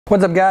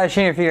What's up guys,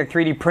 Shane here, Fugatech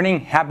 3D Printing.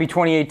 Happy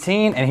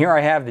 2018, and here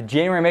I have the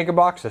January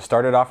MakerBox to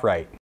start it off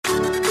right.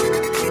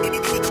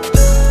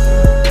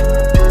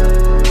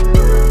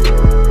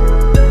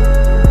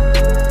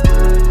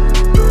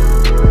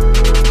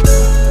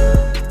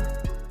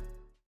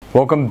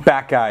 Welcome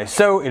back guys.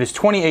 So it is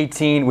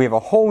 2018, we have a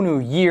whole new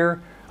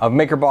year of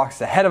MakerBox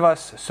ahead of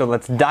us, so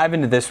let's dive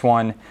into this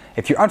one.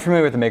 If you're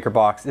unfamiliar with the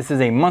MakerBox, this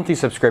is a monthly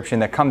subscription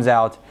that comes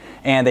out,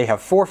 and they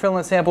have 4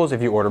 filament samples if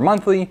you order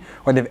monthly,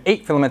 or they have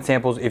 8 filament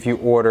samples if you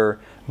order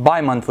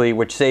bi-monthly,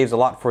 which saves a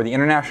lot for the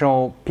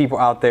international people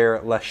out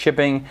there, less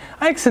shipping.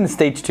 I guess in the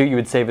States too, you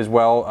would save as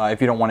well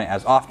if you don't want it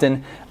as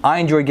often. I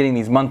enjoy getting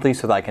these monthly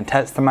so that I can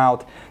test them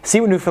out, see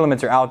what new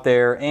filaments are out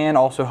there, and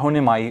also hone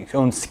in my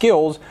own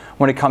skills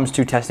when it comes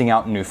to testing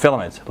out new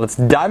filaments. Let's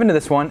dive into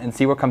this one and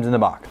see what comes in the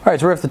box. All right,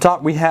 so right off the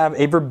top, we have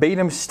a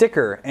Verbatim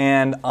sticker,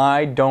 and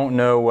I don't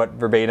know what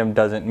Verbatim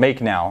doesn't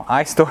make now.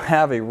 I still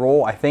have a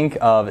roll, I think,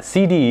 of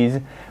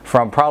CDs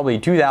from probably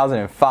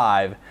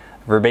 2005,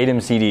 Verbatim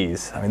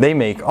CDs. I mean, they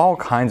make all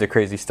kinds of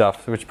crazy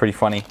stuff, which is pretty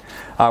funny.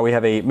 We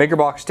have a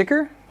MakerBox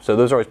sticker, so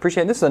those are always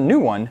appreciated. This is a new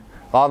one.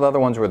 A lot of the other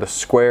ones were the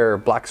square,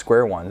 black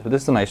square ones, but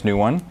this is a nice new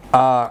one.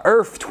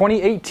 ERF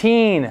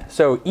 2018,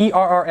 so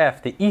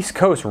ERRF, the East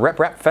Coast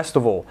Rep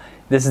Festival.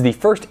 This is the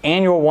first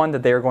annual one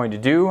that they are going to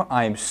do.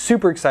 I am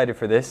super excited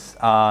for this.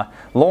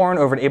 Lauren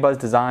over at A-Buzz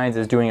Designs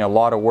is doing a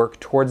lot of work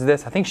towards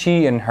this. I think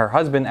she and her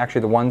husband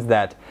actually the ones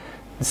that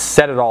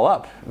set it all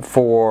up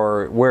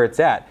for where it's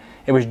at.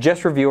 It was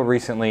just revealed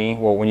recently,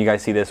 well when you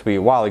guys see this, it'll be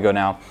a while ago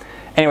now.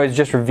 Anyways,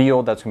 just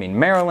revealed that's going to be in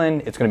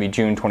Maryland. It's going to be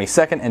June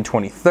 22nd and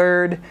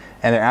 23rd,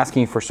 and they're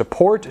asking for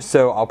support,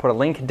 so I'll put a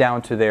link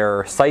down to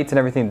their sites and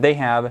everything they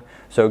have,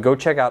 so go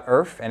check out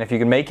ERF, and if you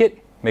can make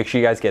it, make sure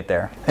you guys get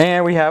there.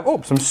 And we have,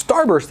 some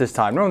Starburst this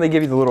time. Normally they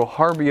give you the little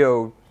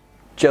Haribo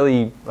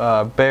jelly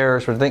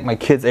bears, or I think my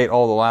kids ate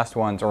all the last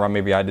ones, or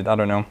maybe I did, I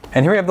don't know.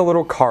 And here we have the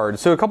little card.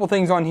 So a couple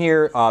things on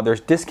here, there's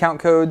discount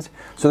codes.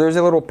 So there's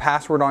a little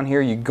password on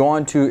here. You go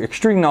on to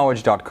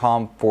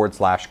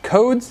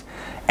extremeknowledge.com/codes,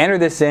 enter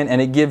this in, and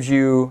it gives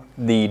you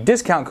the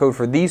discount code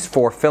for these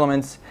 4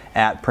 filaments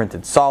at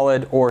Printed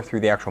Solid or through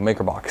the actual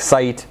MakerBox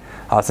site,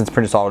 since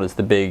Printed Solid is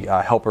the big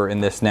helper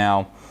in this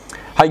now.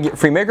 How you get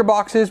free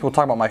MakerBoxes, we'll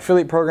talk about my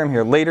affiliate program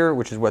here later,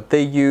 which is what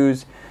they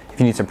use. If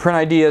you need some print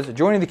ideas,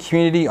 join the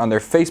community on their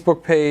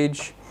Facebook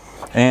page,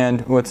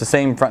 and well, it's the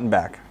same front and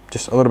back,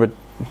 just a little bit,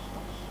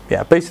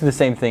 yeah, basically the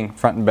same thing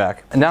front and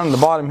back. And down at the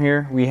bottom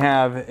here, we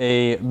have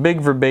a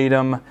big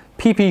Verbatim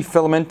PP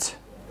Filament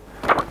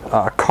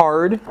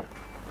card.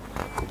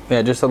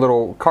 Yeah, just a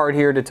little card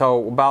here to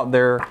tell about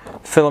their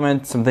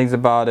filament, some things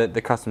about it,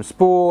 the custom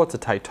spool, it's a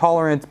tight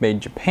tolerance, made in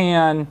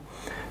Japan,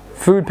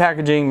 food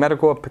packaging,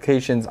 medical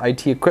applications,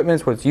 IT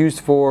equipment, what it's used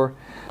for,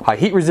 high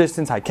heat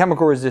resistance, high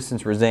chemical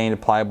resistance,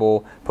 resined,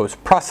 pliable,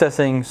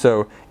 post-processing.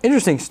 So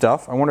interesting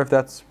stuff. I wonder if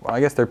that's, well, I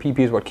guess their PP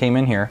is what came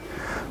in here.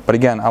 But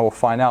again, I will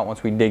find out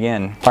once we dig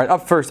in. All right,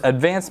 up first,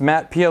 Advanced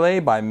Mat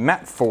Pla by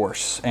Mat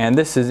Force. And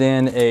this is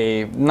in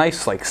a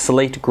nice like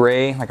slate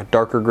gray, like a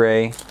darker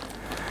gray.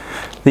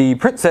 The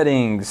print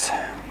settings,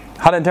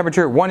 hot end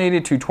temperature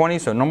 180 to 220,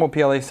 so normal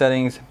PLA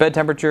settings. Bed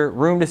temperature,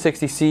 room to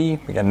 60 C,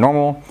 we got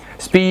normal.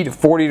 Speed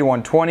 40 to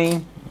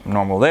 120,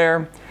 normal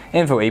there.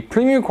 Info, a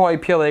premium quality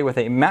PLA with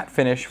a matte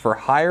finish for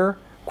higher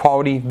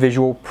quality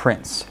visual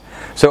prints.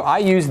 So I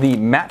use the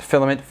matte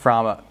filament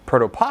from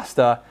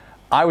Protopasta.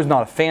 I was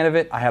not a fan of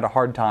it. I had a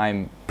hard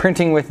time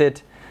printing with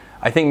it.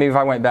 I think maybe if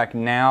I went back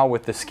now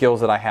with the skills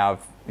that I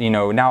have, you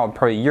know, now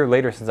probably a year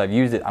later since I've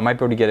used it, I might be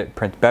able to get it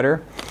print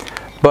better.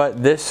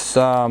 But this,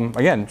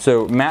 again,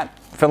 so matte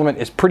filament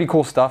is pretty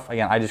cool stuff.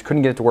 Again, I just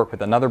couldn't get it to work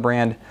with another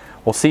brand.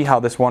 We'll see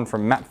how this one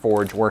from Matte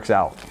Forge works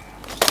out.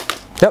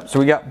 Yep, so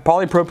we got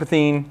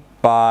Polypropylene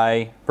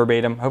by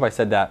Verbatim. I hope I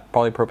said that,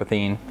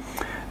 Polypropylene.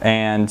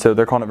 And so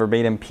they're calling it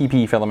Verbatim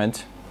PP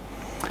Filament.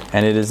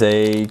 And it is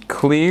a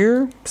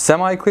clear,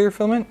 semi-clear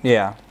filament.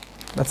 Yeah,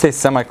 let's say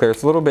semi-clear.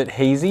 It's a little bit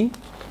hazy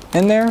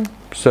in there,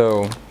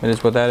 so it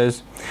is what that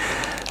is.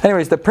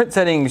 Anyways, the print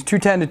settings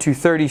 210 to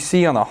 230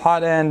 C on the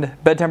hot end,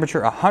 bed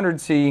temperature 100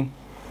 C,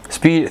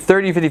 speed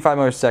 30 to 55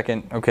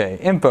 millisecond. Okay,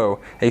 info,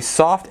 a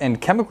soft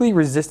and chemically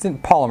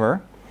resistant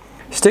polymer,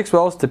 sticks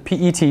well to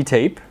PET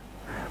tape,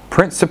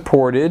 print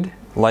supported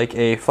like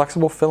a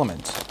flexible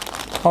filament.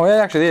 Oh, it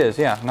actually is,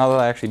 yeah, now that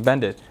I actually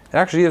bend it. It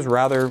actually is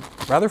rather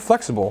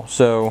flexible,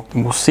 so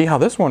we'll see how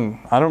this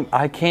one,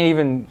 I can't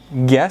even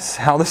guess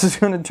how this is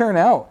going to turn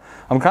out.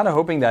 I'm kind of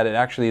hoping that it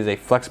actually is a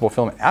flexible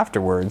filament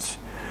afterwards.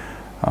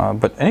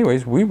 But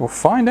anyways, we will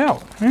find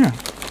out. Yeah,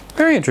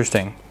 very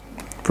interesting.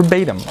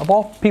 Verbatim, of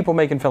all people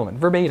making filament,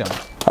 Verbatim.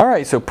 All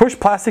right, so Push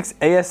Plastics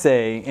ASA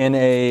in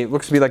a,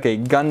 looks to be like a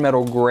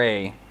gunmetal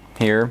gray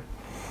here.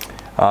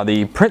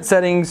 The print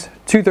settings,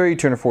 230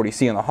 to 240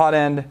 C on the hot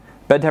end,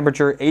 bed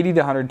temperature 80 to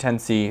 110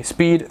 C,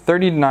 speed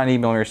 30 to 90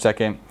 millimeters per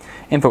second.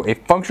 Info, a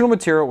functional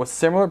material with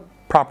similar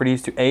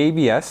properties to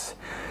ABS,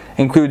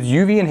 includes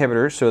UV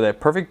inhibitors, so that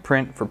perfect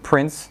print for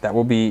prints that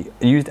will be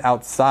used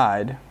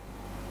outside.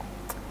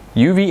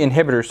 UV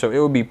inhibitors, so it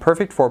would be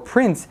perfect for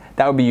prints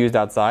that would be used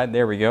outside.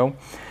 There we go.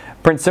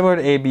 Prints similar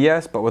to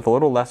ABS, but with a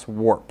little less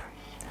warp.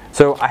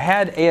 So I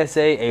had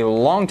ASA a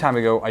long time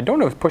ago. I don't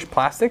know if it's Push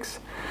Plastics,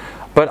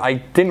 but I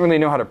didn't really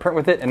know how to print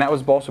with it, and that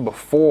was also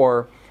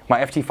before my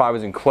FT5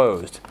 was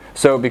enclosed.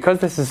 So because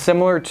this is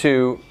similar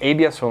to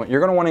ABS filament, you're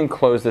going to want to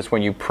enclose this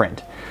when you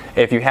print.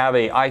 If you have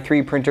a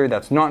i3 printer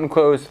that's not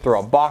enclosed,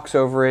 throw a box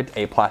over it,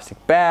 a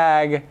plastic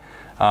bag.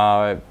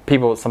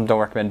 Some don't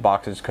recommend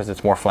boxes because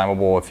it's more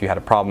flammable if you had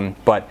a problem,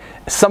 but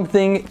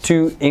something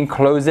to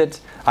enclose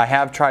it. I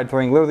have tried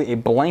throwing literally a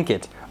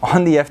blanket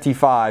on the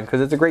FT5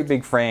 because it's a great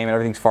big frame and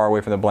everything's far away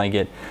from the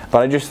blanket, but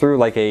I just threw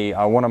like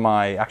one of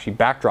my actually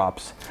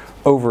backdrops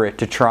over it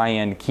to try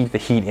and keep the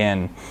heat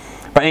in.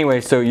 But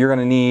anyway, so you're going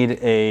to need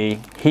a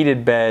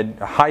heated bed,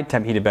 a high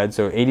temp heated bed,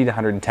 so 80 to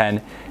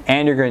 110,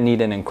 and you're going to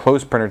need an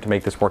enclosed printer to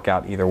make this work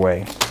out either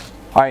way.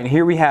 All right, and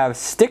here we have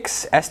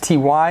Styx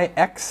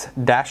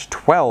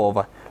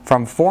Styx-12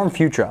 from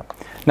Formfutura.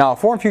 Now,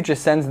 Formfutura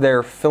sends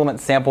their filament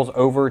samples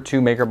over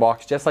to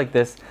MakerBox just like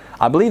this.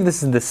 I believe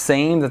this is the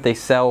same that they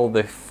sell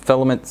the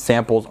filament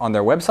samples on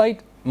their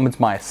website. It's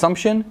my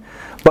assumption,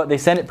 but they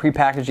send it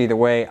prepackaged either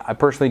way. I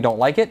personally don't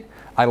like it.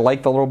 I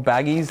like the little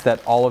baggies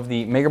that all of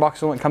the MakerBox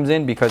filament comes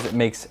in because it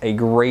makes a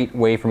great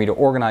way for me to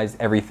organize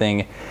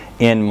everything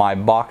in my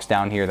box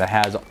down here that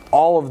has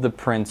all of the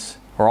prints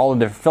or all of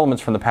the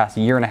filaments from the past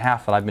year and a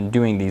half that I've been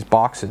doing these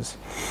boxes.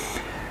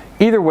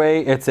 Either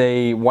way, it's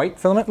a white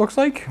filament, looks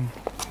like.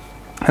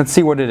 Let's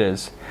see what it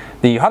is.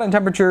 The hot end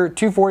temperature,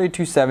 240 to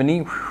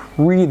 270,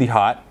 really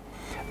hot.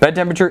 Bed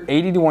temperature,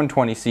 80 to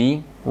 120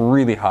 C,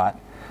 really hot.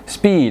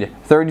 Speed,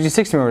 30 to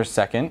 60 millimeters a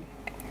second,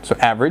 so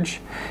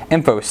average.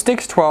 Info,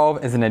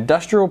 Styx-12 is an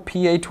industrial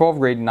PA12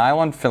 grade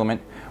nylon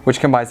filament which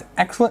combines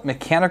excellent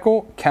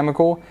mechanical,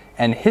 chemical,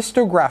 and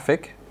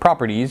histographic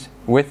properties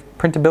with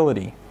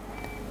printability.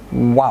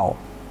 Wow.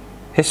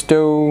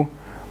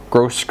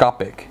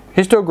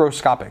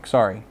 Histogroscopic,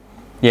 sorry.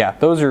 Yeah,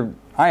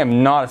 I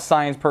am not a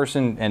science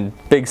person, and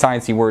big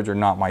sciencey words are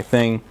not my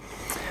thing.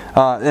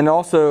 And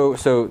also,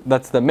 so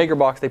that's the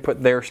MakerBox, they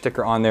put their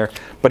sticker on there.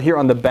 But here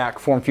on the back,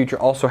 Formfutura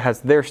also has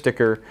their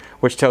sticker,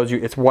 which tells you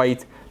it's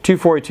white,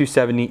 240,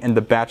 270, and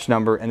the batch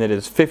number, and it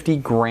is 50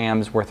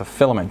 grams worth of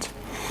filament.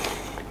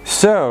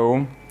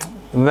 So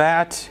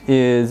that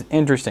is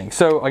interesting.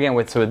 So again,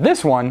 with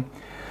this one,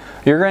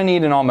 you're going to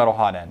need an all metal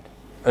hot end.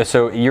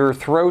 So your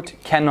throat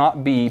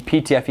cannot be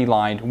PTFE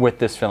lined with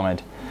this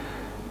filament.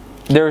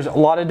 There's a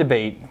lot of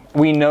debate.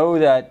 We know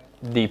that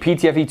the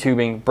PTFE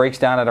tubing breaks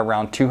down at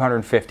around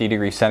 250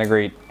 degrees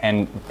centigrade,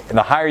 and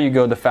the higher you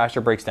go, the faster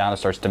it breaks down and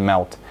starts to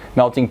melt.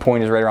 Melting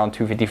point is right around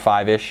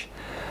 255-ish.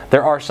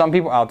 There are some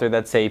people out there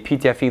that say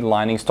PTFE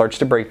lining starts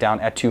to break down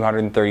at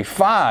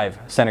 235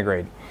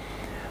 centigrade.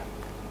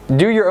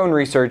 Do your own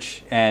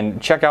research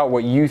and check out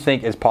what you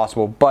think is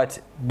possible, but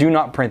do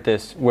not print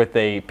this with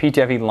a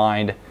PTFE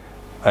lined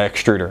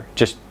extruder.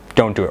 Just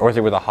don't do it, or is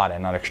it with a hot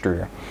end, not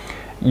extruder.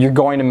 You're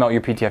going to melt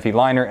your PTFE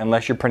liner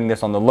unless you're printing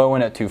this on the low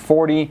end at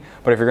 240,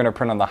 but if you're going to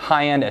print on the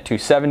high end at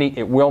 270,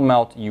 it will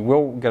melt, you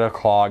will get a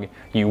clog,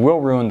 you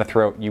will ruin the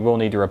throat, you will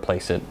need to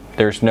replace it.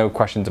 There's no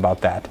questions about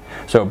that.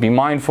 So be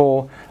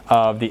mindful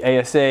of the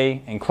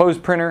ASA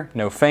enclosed printer,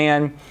 no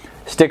fan,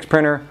 Styx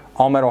printer,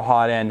 all metal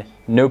hot end,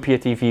 no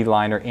PTFE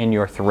liner in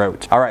your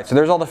throat. All right, so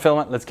there's all the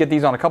filament. Let's get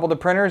these on a couple of the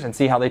printers and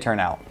see how they turn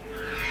out.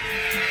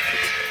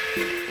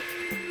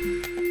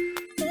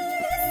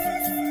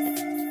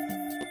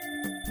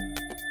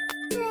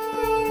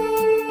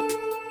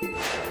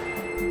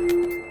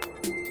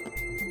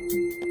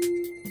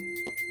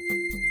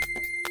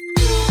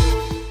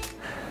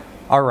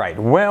 All right,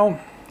 well,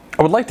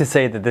 I would like to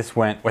say that this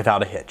went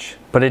without a hitch,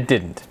 but it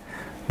didn't.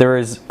 There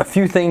is a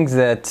few things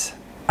that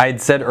I had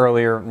said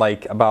earlier,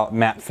 like about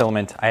matte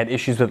filament. I had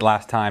issues with it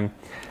last time.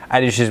 I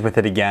had issues with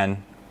it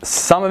again.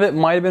 Some of it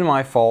might have been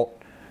my fault.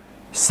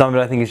 Some of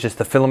it I think is just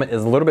the filament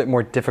is a little bit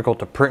more difficult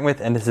to print with,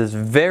 and this is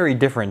very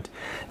different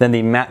than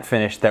the matte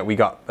finish that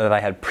I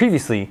had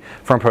previously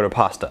from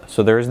Protopasta.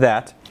 So there's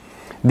that.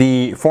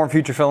 The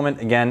Formfutura filament,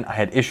 again, I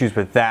had issues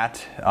with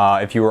that.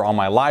 If you were on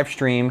my live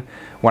stream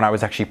when I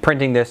was actually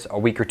printing this a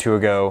week or two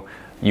ago,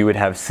 you would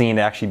have seen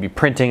it actually be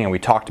printing, and we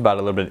talked about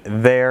it a little bit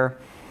there.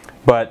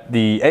 But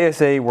the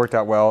ASA worked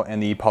out well,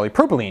 and the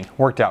polypropylene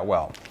worked out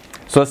well.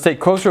 So let's take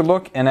a closer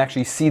look and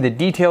actually see the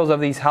details of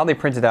these, how they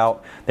printed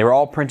out. They were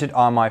all printed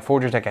on my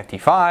Fugatech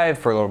FT5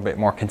 for a little bit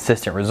more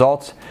consistent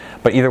results,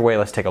 but either way,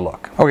 let's take a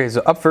look. Okay,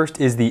 so up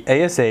first is the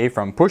ASA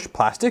from Push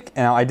Plastic.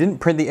 Now, I didn't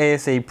print the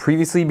ASA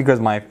previously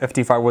because my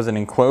FT5 wasn't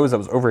enclosed. That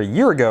was over a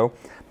year ago,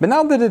 but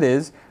now that it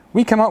is,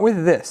 we come out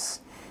with this.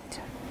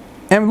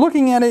 And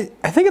looking at it,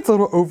 I think it's a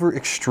little over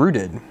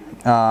extruded.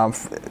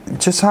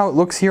 Just how it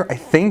looks here, I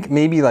think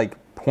maybe like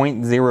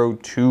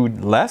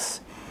 0.02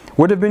 less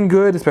would have been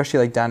good, especially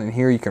like down in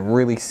here. You can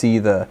really see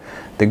the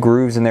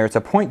grooves in there. It's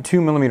a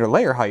 0.2 millimeter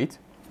layer height.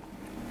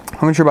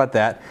 I'm not sure about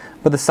that,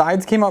 but the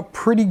sides came out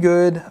pretty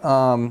good.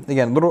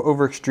 Again, a little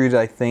over extruded,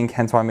 I think,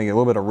 hence why I'm making a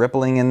little bit of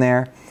rippling in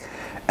there.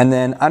 And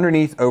then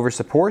underneath over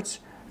supports,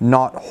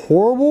 not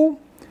horrible,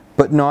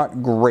 but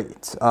not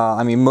great.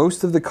 I mean,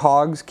 most of the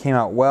cogs came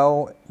out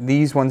well.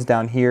 These ones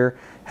down here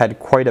had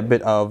quite a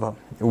bit of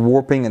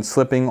warping and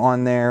slipping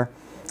on there.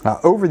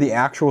 Over the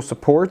actual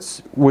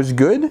supports was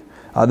good.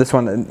 This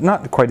one,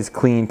 not quite as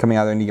clean coming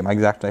out there. I need to get my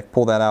X-Acto knife,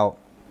 pull that out.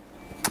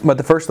 But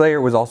the first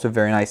layer was also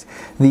very nice.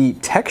 The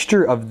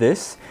texture of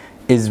this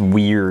is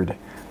weird.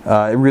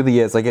 It really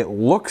is. Like, it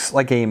looks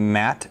like a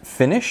matte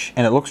finish,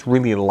 and it looks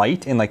really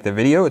light in like the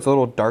video. It's a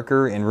little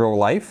darker in real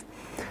life,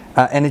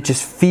 and it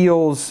just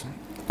feels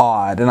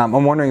odd. And I'm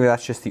wondering if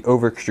that's just the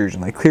over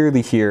extrusion. Like,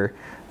 clearly here,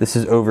 this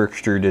is over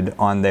extruded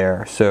on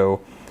there,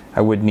 so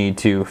I would need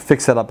to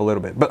fix that up a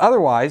little bit. But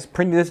otherwise,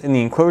 printing this in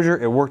the enclosure,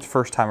 it worked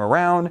first time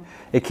around.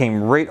 It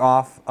came right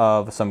off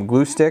of some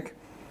glue stick,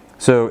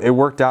 so it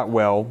worked out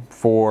well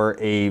for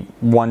a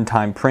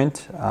one-time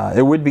print.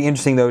 It would be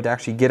interesting though to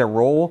actually get a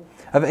roll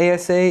of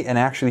ASA and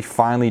actually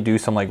finally do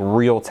some like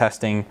real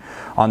testing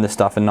on this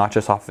stuff and not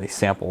just off of a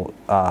sample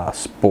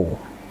spool.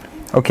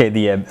 Okay,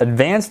 the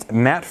advanced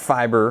matte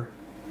fiber.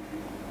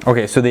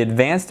 Okay, so the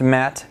advanced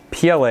matte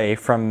PLA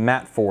from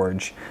Matte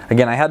Forge.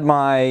 Again, I had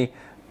my,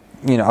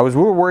 I was a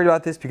little worried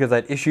about this because I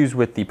had issues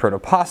with the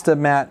Protopasta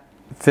matte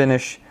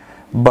finish,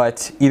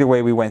 but either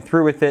way we went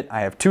through with it.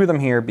 I have two of them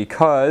here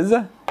because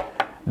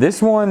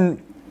this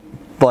one,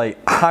 like,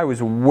 I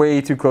was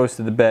way too close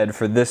to the bed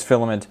for this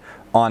filament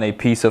on a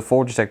piece of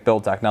Fugatech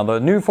Buildtech. Now the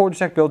new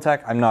Fugatech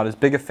Buildtech, I'm not as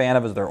big a fan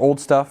of as their old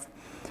stuff,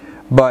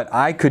 but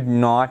I could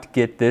not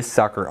get this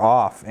sucker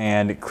off.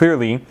 And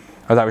clearly,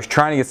 as I was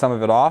trying to get some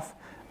of it off,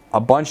 a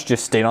bunch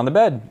just stayed on the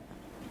bed.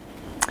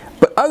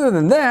 But other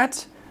than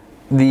that,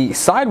 the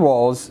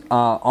sidewalls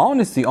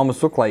honestly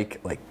almost look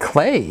like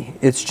clay.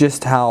 It's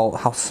just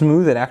how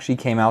smooth it actually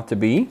came out to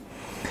be.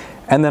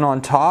 And then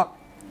on top,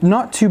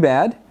 not too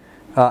bad.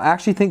 I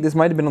actually think this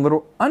might have been a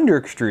little under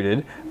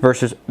extruded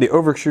versus the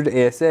over extruded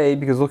ASA,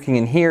 because looking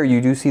in here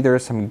you do see there are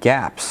some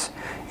gaps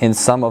in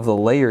some of the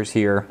layers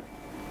here.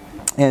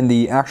 And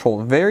the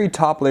actual very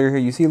top layer here,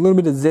 you see a little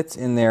bit of zits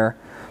in there.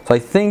 So I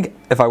think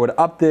if I would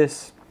up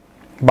this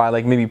by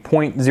like maybe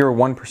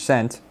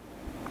 0.01%,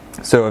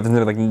 so if it's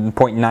like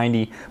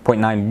 0.90,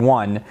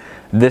 0.91,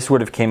 this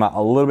would have came out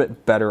a little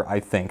bit better, I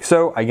think.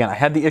 So again, I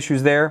had the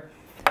issues there.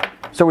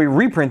 So we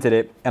reprinted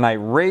it and I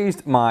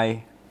raised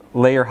my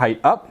layer height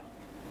up.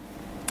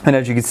 And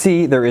as you can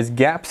see, there is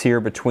gaps here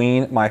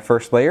between my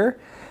first layer,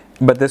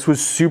 but this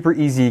was super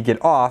easy to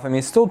get off. I mean,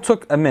 it still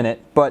took a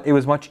minute, but it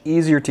was much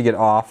easier to get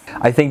off.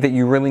 I think that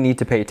you really need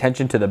to pay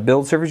attention to the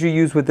build surface you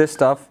use with this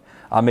stuff.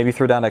 Maybe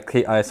throw down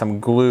some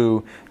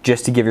glue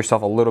just to give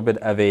yourself a little bit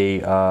of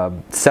a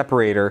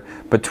separator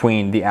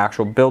between the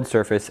actual build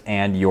surface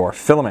and your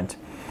filament.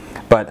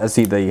 But as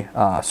you see,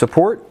 the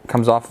support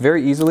comes off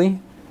very easily.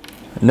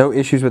 No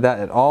issues with that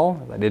at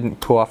all. I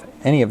didn't pull off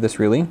any of this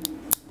really.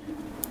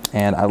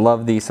 And I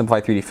love the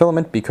Simplify 3D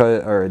filament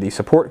because, or the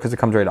support, because it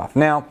comes right off.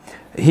 Now,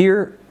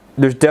 here,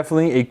 there's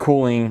definitely a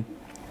cooling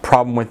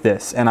problem with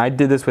this. And I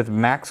did this with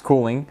max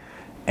cooling,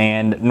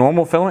 and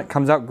normal filament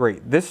comes out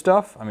great. This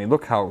stuff, I mean,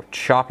 look how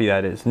choppy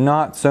that is.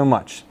 Not so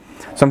much.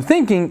 So I'm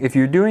thinking if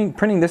you're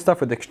printing this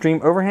stuff with extreme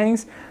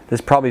overhangs, this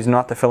probably is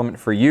not the filament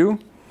for you.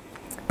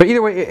 But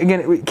either way,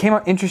 again, it came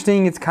out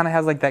interesting. It kind of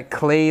has like that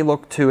clay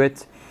look to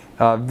it.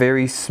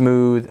 Very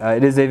smooth.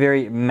 It is a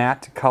very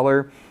matte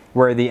color,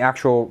 where the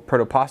actual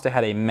Protopasta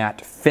had a matte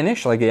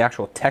finish, like the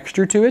actual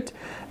texture to it.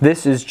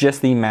 This is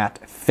just the matte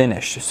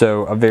finish,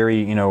 so a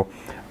very,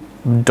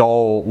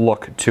 dull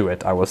look to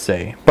it, I will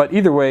say. But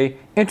either way,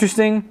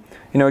 interesting.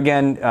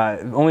 Again,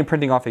 only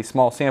printing off a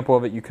small sample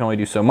of it, you can only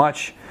do so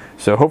much.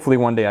 So hopefully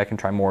one day I can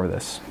try more of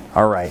this.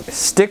 All right,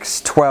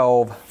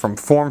 Styx-12 from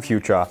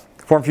Formfutura.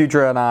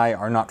 Formfutura and I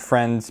are not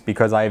friends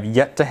because I have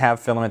yet to have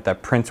filament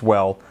that prints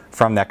well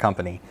from that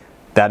company.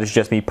 That is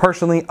just me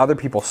personally. Other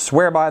people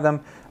swear by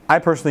them. I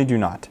personally do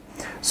not.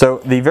 So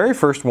the very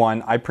first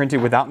one I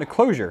printed without an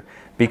enclosure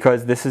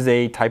because this is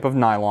a type of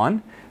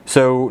nylon.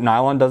 So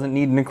nylon doesn't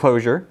need an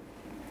enclosure.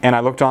 And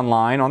I looked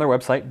online on their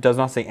website, does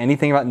not say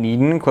anything about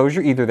needing an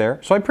enclosure either there.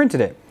 So I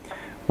printed it.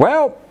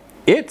 Well,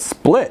 it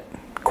split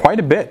quite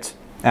a bit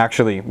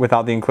actually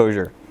without the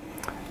enclosure.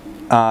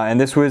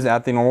 And this was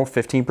at the normal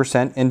 15%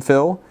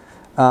 infill.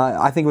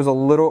 I think it was a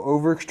little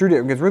over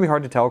extruded. It's really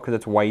hard to tell because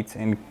it's white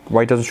and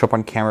white doesn't show up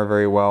on camera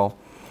very well.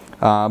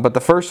 But the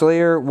first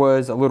layer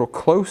was a little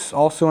close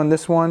also on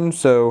this one.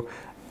 So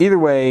either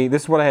way,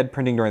 this is what I had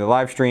printing during the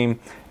live stream.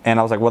 And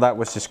I was like, well, that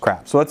was just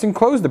crap. So let's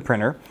enclose the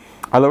printer.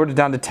 I lowered it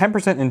down to 10%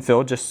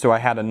 infill just so I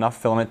had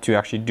enough filament to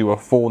actually do a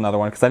full another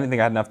one because I didn't think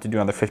I had enough to do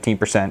another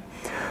 15%.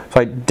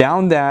 So I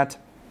downed that.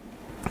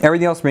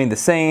 Everything else remained the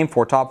same,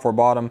 4 top, 4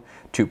 bottom,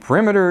 2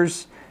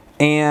 perimeters.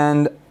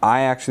 And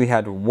I actually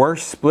had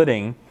worse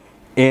splitting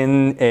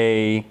in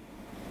a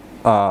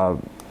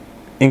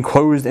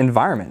enclosed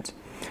environment.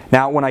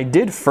 Now, when I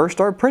did first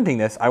start printing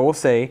this, I will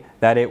say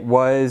that it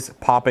was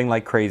popping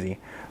like crazy.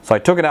 So I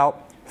took it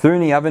out, threw it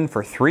in the oven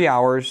for 3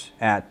 hours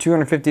at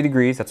 250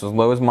 degrees. That's as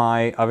low as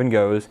my oven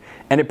goes.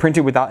 And it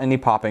printed without any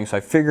popping, so I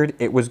figured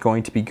it was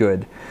going to be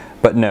good.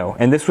 But no,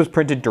 and this was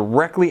printed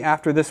directly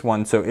after this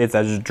one, so it's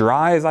as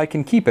dry as I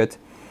can keep it.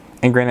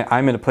 And granted,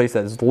 I'm in a place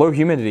that is low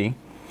humidity,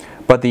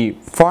 but the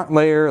front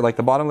layer, like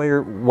the bottom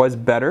layer, was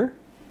better.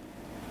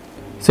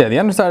 So yeah, the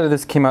underside of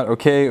this came out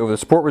okay, over the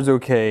support was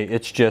okay,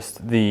 it's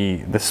just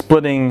the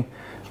splitting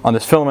on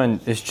this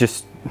filament is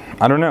just,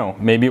 I don't know,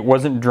 maybe it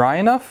wasn't dry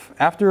enough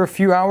after a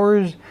few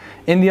hours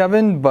in the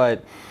oven,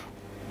 but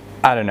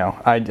I don't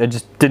know, I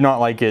just did not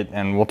like it,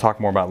 and we'll talk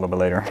more about it a little bit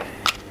later.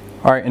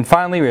 Alright, and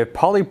finally we have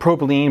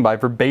Polypropylene by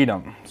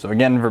Verbatim. So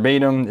again,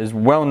 Verbatim is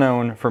well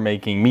known for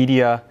making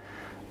media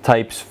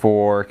types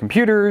for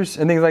computers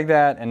and things like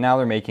that, and now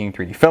they're making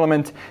 3D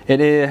filament.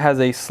 It has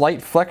a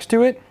slight flex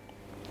to it.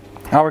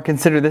 I would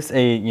consider this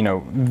a,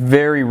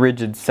 very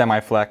rigid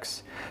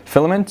semi-flex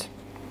filament,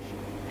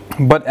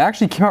 but it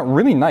actually came out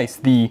really nice.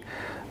 The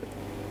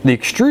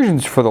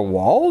extrusions for the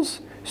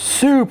walls,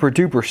 super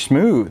duper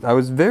smooth. I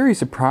was very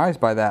surprised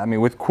by that. I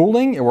mean, with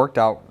cooling, it worked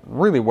out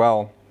really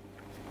well.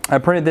 I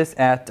printed this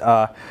at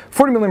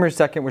 40 millimeters a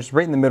second, which is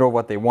right in the middle of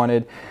what they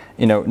wanted.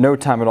 No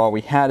time at all,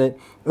 we had it.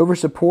 Over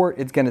support,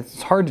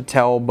 it's hard to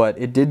tell, but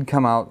it did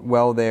come out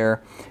well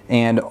there.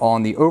 And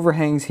on the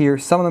overhangs here,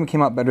 some of them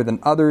came out better than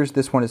others.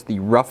 This one is the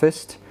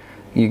roughest.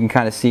 You can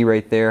kind of see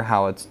right there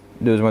how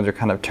those ones are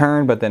kind of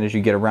turned, but then as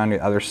you get around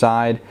the other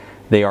side,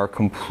 they are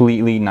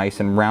completely nice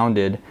and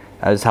rounded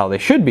as how they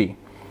should be.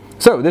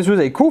 So this was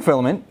a cool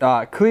filament.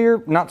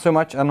 Clear, not so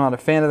much. I'm not a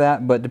fan of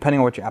that, but depending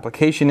on what your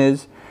application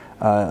is,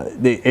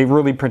 it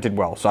really printed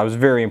well, so I was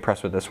very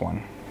impressed with this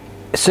one.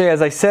 So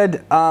as I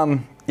said,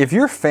 if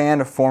you're a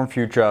fan of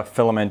Formfutura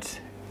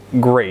Filament,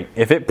 great.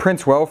 If it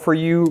prints well for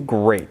you,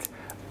 great.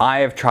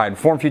 I have tried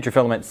Formfutura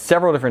Filament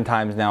several different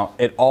times now.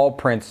 It all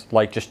prints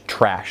like just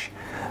trash.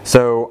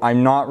 So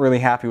I'm not really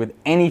happy with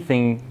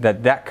anything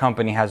that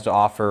company has to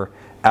offer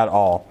at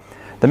all.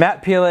 The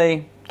Mat Pla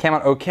came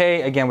out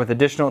okay, again with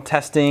additional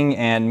testing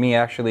and me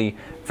actually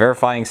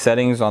verifying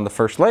settings on the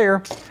first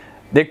layer.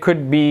 It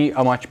could be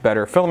a much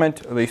better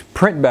filament, at least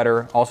print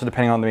better, also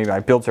depending on maybe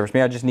my build surface.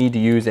 Maybe I just need to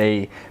use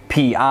a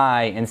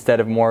PI instead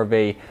of more of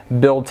a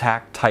build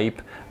tack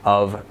type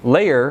of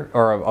layer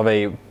or of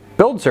a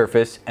build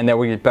surface, and that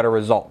we get better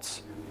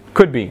results.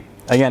 Could be.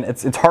 Again,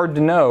 it's hard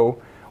to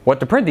know what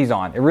to print these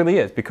on. It really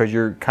is, because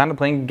you're kind of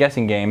playing a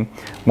guessing game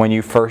when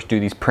you first do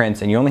these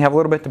prints and you only have a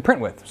little bit to print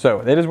with.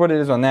 So it is what it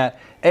is on that.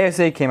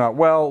 ASA came out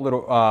well.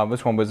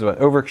 This one was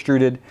over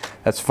extruded.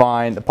 That's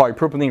fine. The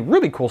polypropylene,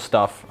 really cool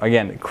stuff.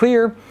 Again,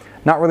 clear,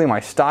 not really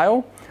my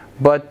style,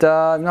 but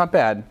not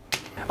bad.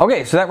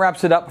 Okay, so that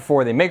wraps it up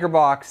for the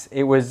MakerBox.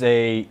 It was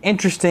a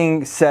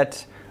interesting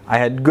set. I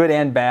had good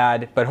and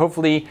bad, but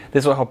hopefully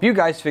this will help you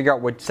guys figure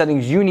out what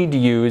settings you need to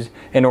use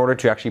in order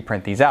to actually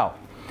print these out.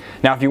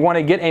 Now, if you want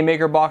to get a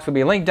MakerBox, there'll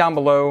be a link down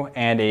below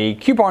and a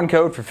coupon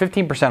code for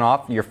 15%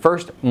 off your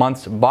first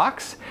month's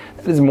box.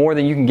 That is more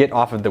than you can get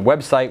off of the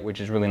website, which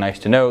is really nice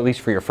to know, at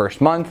least for your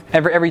first month.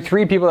 And for every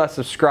 3 people that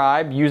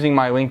subscribe using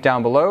my link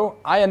down below,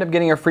 I end up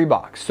getting a free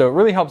box. So it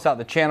really helps out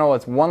the channel.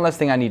 It's one less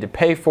thing I need to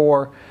pay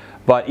for.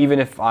 But even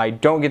if I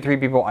don't get 3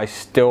 people, I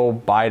still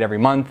buy it every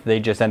month.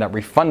 They just end up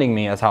refunding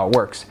me. That's how it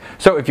works.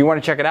 So if you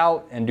want to check it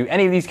out and do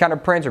any of these kind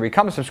of prints or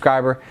become a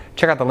subscriber,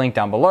 check out the link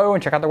down below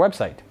and check out their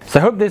website. So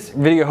I hope this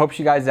video helps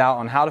you guys out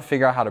on how to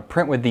figure out how to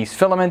print with these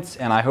filaments,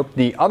 and I hope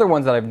the other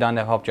ones that I've done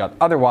have helped you out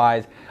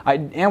otherwise. I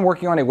am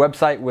working on a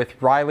website with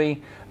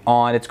Riley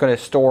it's going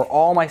to store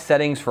all my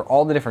settings for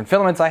all the different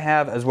filaments I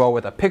have, as well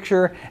with a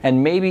picture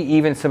and maybe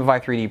even Simplify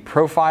 3D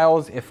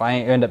profiles if I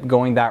end up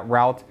going that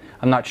route.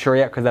 I'm not sure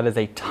yet, because that is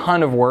a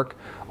ton of work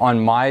on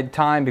my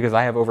time, because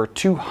I have over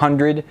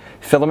 200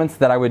 filaments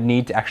that I would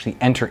need to actually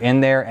enter in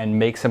there and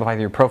make Simplify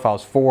 3D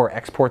profiles for,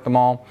 export them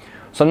all.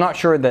 So I'm not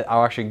sure that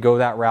I'll actually go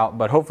that route,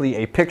 but hopefully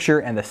a picture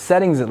and the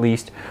settings at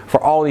least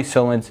for all these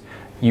filaments,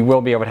 you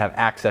will be able to have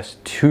access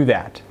to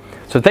that.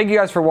 So thank you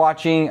guys for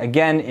watching.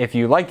 Again, if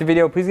you liked the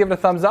video, please give it a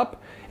thumbs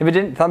up. If it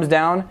didn't, thumbs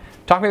down.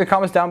 Talk to me in the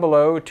comments down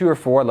below, 2 or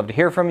 4. I'd love to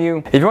hear from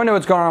you. If you want to know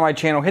what's going on my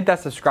channel, hit that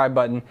subscribe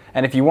button.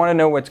 And if you want to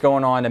know what's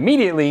going on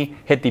immediately,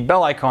 hit the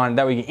bell icon.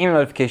 That way you get email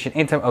notification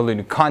anytime I upload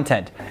new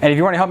content. And if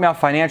you want to help me out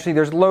financially,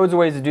 there's loads of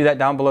ways to do that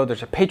down below.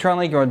 There's a Patreon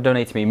link if you want to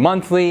donate to me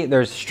monthly.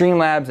 There's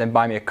Streamlabs and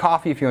Buy Me a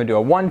Coffee if you want to do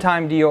a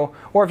one-time deal.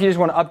 Or if you just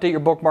want to update your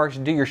bookmarks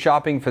and do your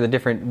shopping for the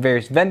different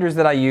various vendors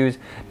that I use,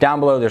 down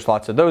below there's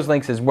lots of those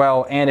links as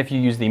well. And if you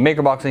use the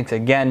MakerBox links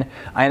again,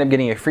 I end up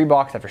getting a free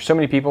box after so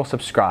many people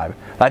subscribe.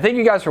 I thank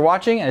you guys for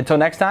watching, and until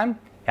next time,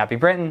 happy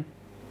printing!